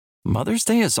Mother's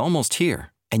Day is almost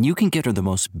here, and you can get her the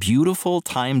most beautiful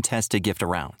time-tested gift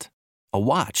around. A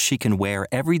watch she can wear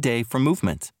every day from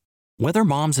Movement. Whether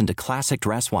mom's into classic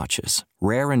dress watches,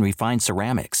 rare and refined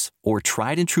ceramics, or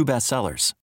tried and true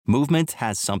bestsellers, Movement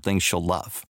has something she'll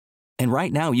love. And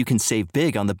right now you can save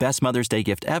big on the best Mother's Day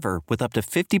gift ever with up to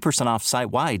 50% off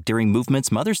site-wide during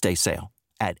Movement's Mother's Day sale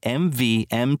at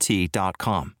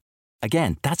MVMT.com.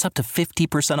 Again, that's up to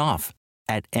 50% off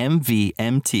at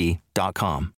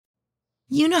MVMT.com.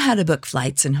 You know how to book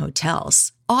flights and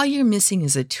hotels. All you're missing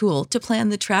is a tool to plan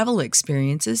the travel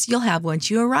experiences you'll have once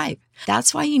you arrive.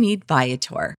 That's why you need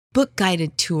Viator. Book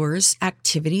guided tours,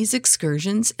 activities,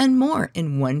 excursions, and more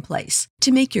in one place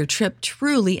to make your trip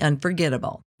truly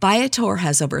unforgettable. Viator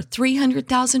has over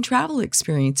 300,000 travel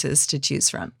experiences to choose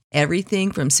from.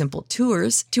 Everything from simple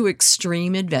tours to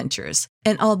extreme adventures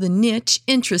and all the niche,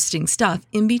 interesting stuff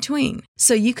in between.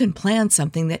 So you can plan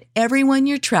something that everyone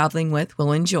you're traveling with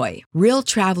will enjoy. Real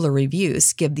traveler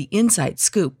reviews give the inside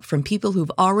scoop from people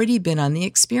who've already been on the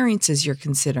experiences you're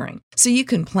considering. So you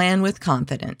can plan with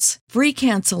confidence. Free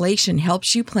cancellation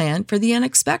helps you plan for the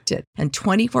unexpected. And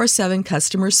 24/7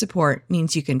 customer support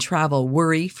means you can travel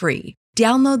worry-free.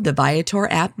 Download the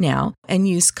Viator app now and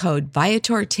use code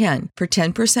Viator10 for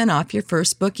 10% off your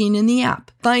first booking in the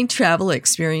app. Find travel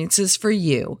experiences for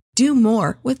you. Do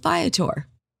more with Viator.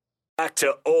 Back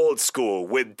to old school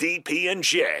with DP and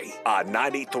J on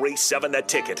 93.7 The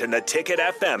Ticket and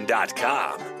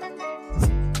theticketfm.com.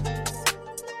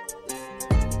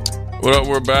 What up?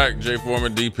 We're back. Jay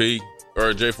Foreman, Jay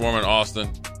Foreman, Austin.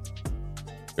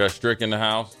 Got Strick in the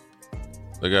house.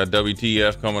 They got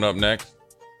WTF coming up next.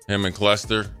 Him and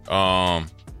Clester.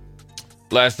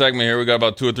 Last segment here. We got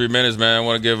about 2 or 3 minutes, man. I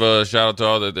want to give a shout out to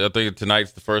all I think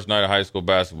tonight's the first night of high school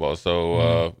basketball.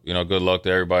 So, good luck to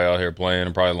everybody out here playing,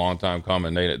 and probably a long time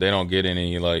coming. They don't get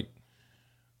any, a lot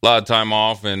of time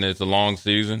off, and it's a long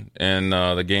season, and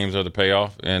the games are the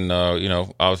payoff. And,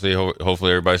 obviously,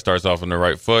 hopefully everybody starts off on the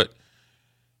right foot,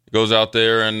 goes out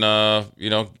there and,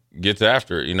 gets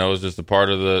after it. It's just a part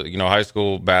of the, high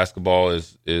school basketball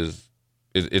is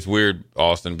it's weird,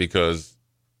 Austin, because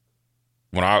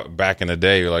back in the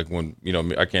day, when,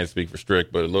 I can't speak for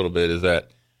Strick, but a little bit is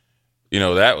that,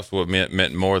 that was what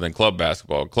meant more than club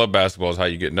basketball. Club basketball is how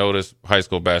you get noticed. High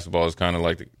school basketball is kind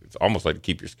of it's almost like to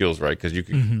keep your skills right, because you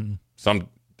can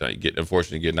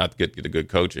unfortunately get the good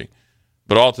coaching.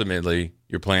 But ultimately,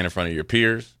 you're playing in front of your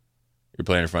peers, you're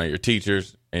playing in front of your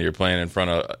teachers, and you're playing in front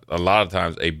of, a lot of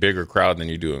times, a bigger crowd than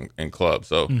you do in clubs.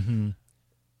 So,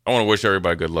 I want to wish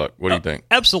everybody good luck. What do you think?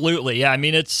 Absolutely. Yeah. I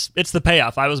mean, it's the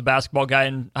payoff. I was a basketball guy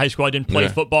in high school. I didn't play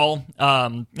football.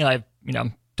 I've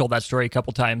told that story a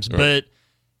couple times, but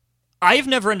I've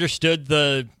never understood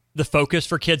the focus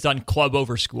for kids on club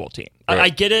over school team. Right. I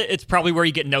get it. It's probably where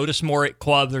you get noticed more at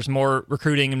club. There's more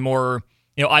recruiting and more,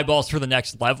 eyeballs for the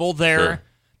next level there. Sure.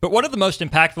 But one of the most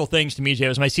impactful things to me, Jay,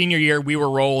 was my senior year. We were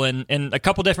rolling, and a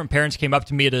couple different parents came up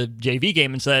to me at a JV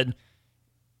game and said,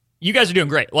 "You guys are doing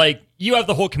great. You have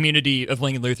the whole community of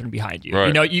Lincoln Lutheran behind you.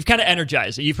 Right. You've kind of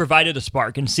energized it. You've provided a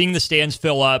spark. And seeing the stands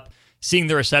fill up, seeing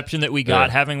the reception that we got,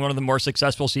 having one of the more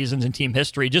successful seasons in team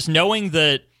history, just knowing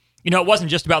that, it wasn't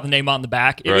just about the name on the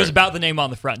back. It was about the name on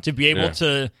the front. To be able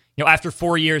to, after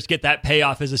 4 years, get that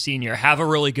payoff as a senior, have a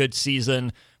really good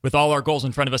season with all our goals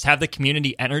in front of us, have the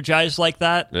community energized like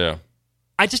that. Yeah.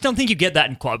 I just don't think you get that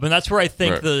in club, and that's where I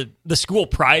think the school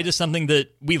pride is something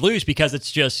that we lose, because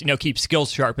it's just, keep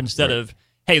skills sharp instead of,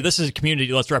 hey, this is a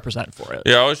community, let's represent for it.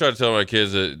 Yeah, I always try to tell my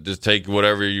kids that just take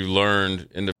whatever you learned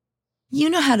in the. You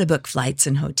know how to book flights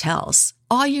and hotels.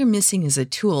 All you're missing is a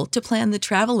tool to plan the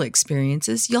travel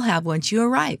experiences you'll have once you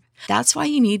arrive. That's why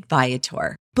you need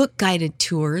Viator. Book guided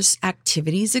tours,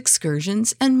 activities,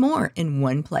 excursions, and more in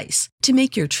one place to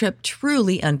make your trip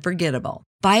truly unforgettable.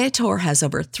 Viator has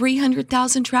over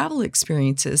 300,000 travel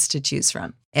experiences to choose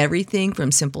from. Everything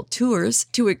from simple tours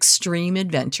to extreme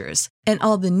adventures and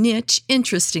all the niche,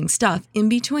 interesting stuff in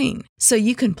between. So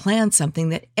you can plan something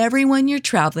that everyone you're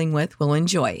traveling with will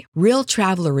enjoy. Real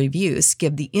traveler reviews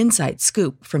give the inside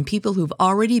scoop from people who've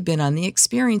already been on the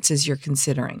experiences you're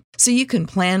considering. So you can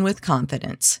plan with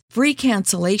confidence. Free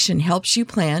cancellation helps you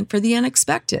plan for the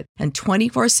unexpected. And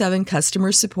 24/7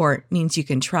 customer support means you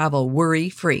can travel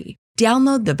worry-free.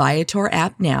 Download the Viator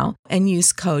app now and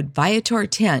use code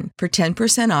Viator10 for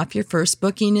 10% off your first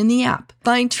booking in the app.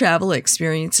 Find travel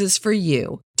experiences for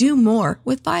you. Do more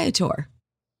with Viator.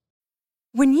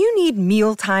 When you need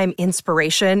mealtime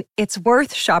inspiration, it's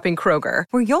worth shopping Kroger,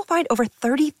 where you'll find over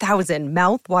 30,000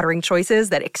 mouth-watering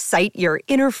choices that excite your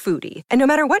inner foodie. And no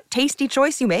matter what tasty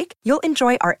choice you make, you'll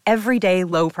enjoy our everyday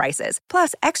low prices,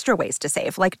 plus extra ways to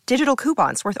save, like digital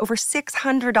coupons worth over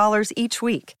 $600 each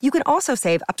week. You can also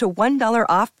save up to $1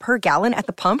 off per gallon at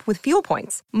the pump with fuel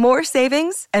points. More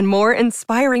savings and more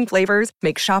inspiring flavors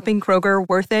make shopping Kroger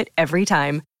worth it every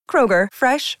time. Kroger,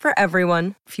 fresh for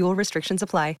everyone. Fuel restrictions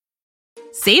apply.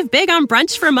 Save big on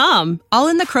brunch for mom, all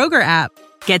in the Kroger app.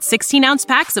 Get 16-ounce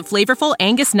packs of flavorful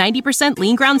Angus 90%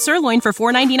 lean ground sirloin for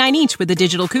 $4.99 each with a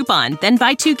digital coupon. Then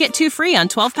buy 2, get 2 free on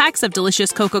 12 packs of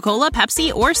delicious Coca-Cola,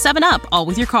 Pepsi, or 7-Up, all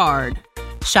with your card.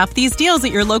 Shop these deals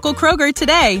at your local Kroger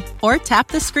today, or tap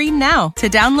the screen now to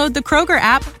download the Kroger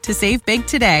app to save big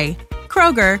today.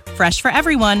 Kroger, fresh for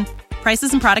everyone.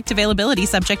 Prices and product availability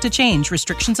subject to change.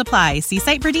 Restrictions apply. See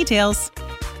site for details.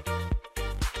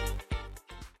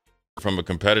 From a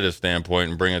competitive standpoint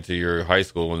and bring it to your high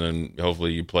school, and then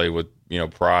hopefully you play with,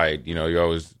 pride. You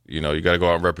always, you got to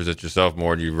go out and represent yourself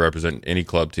more than you represent any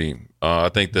club team. I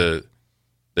think the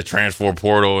transfer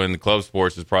portal in the club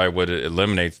sports is probably what it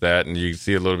eliminates that, and you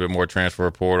see a little bit more transfer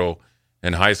portal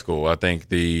in high school. I think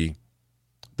the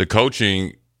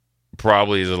coaching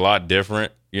probably is a lot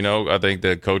different. I think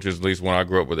the coaches, at least when I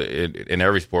grew up with it, in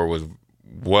every sport, was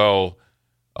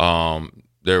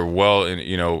they're well,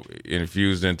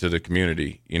 infused into the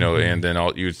community, and then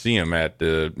you would see them at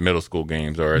the middle school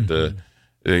games or at the,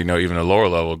 even the lower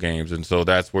level games. And so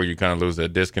that's where you kind of lose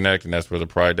that disconnect, and that's where the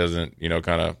pride doesn't,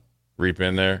 kind of reap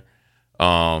in there.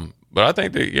 But I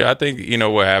think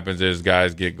what happens is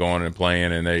guys get going and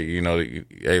playing, and they,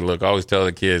 hey, look, I always tell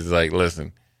the kids, like,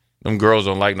 listen, them girls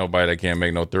don't like nobody that can't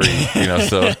make no threes,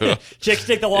 so. Chicks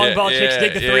take the long ball, chicks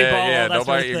take the three ball. Yeah, that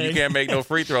nobody, sort of if you can't make no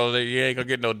free throws, you ain't going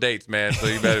to get no dates, man. So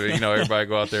you better, everybody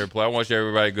go out there and play. I want you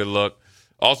everybody good luck.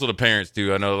 Also the parents,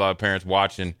 too. I know a lot of parents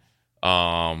watching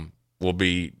will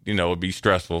be, it'll be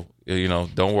stressful.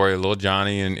 Don't worry, little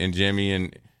Johnny and Jimmy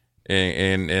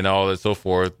and all that so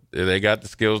forth. They got the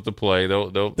skills to play.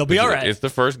 They'll be all right. It's the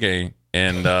first game,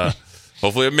 and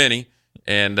hopefully a mini.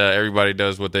 And everybody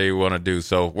does what they want to do.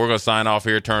 So we're going to sign off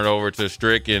here, turn it over to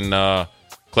Strick and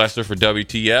Klesser for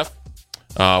WTF.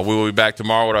 We will be back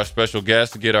tomorrow with our special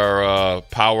guest to get our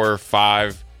Power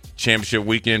 5 Championship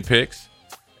Weekend picks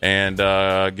and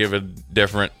give a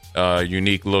different,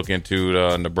 unique look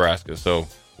into Nebraska. So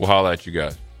we'll holler at you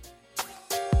guys.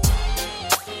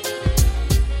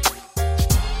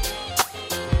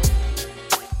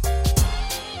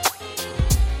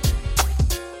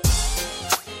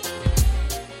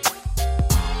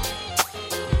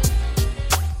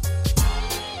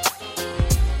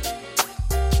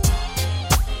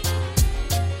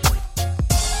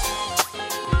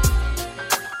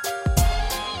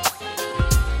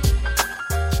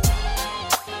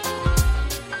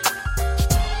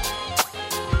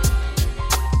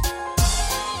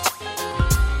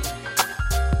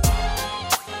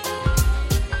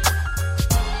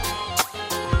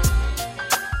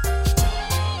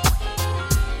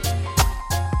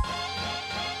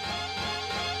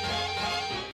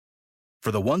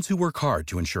 For the ones who work hard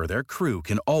to ensure their crew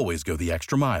can always go the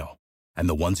extra mile, and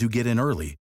the ones who get in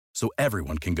early so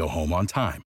everyone can go home on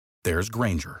time, there's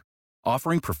Grainger,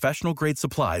 offering professional-grade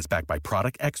supplies backed by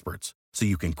product experts so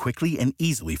you can quickly and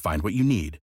easily find what you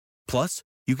need. Plus,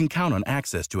 you can count on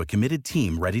access to a committed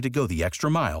team ready to go the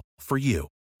extra mile for you.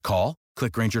 Call,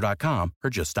 click Grainger.com, or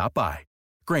just stop by.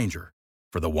 Grainger,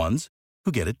 for the ones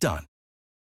who get it done.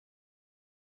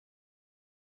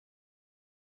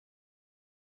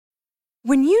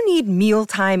 When you need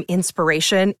mealtime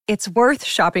inspiration, it's worth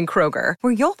shopping Kroger,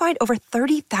 where you'll find over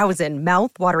 30,000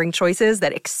 mouth-watering choices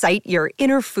that excite your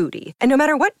inner foodie. And no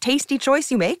matter what tasty choice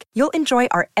you make, you'll enjoy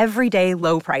our everyday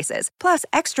low prices, plus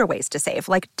extra ways to save,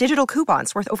 like digital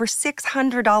coupons worth over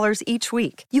 $600 each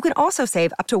week. You can also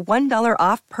save up to $1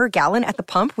 off per gallon at the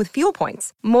pump with fuel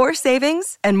points. More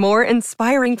savings and more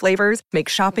inspiring flavors make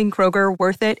shopping Kroger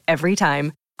worth it every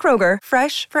time. Kroger,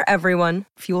 fresh for everyone.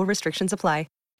 Fuel restrictions apply.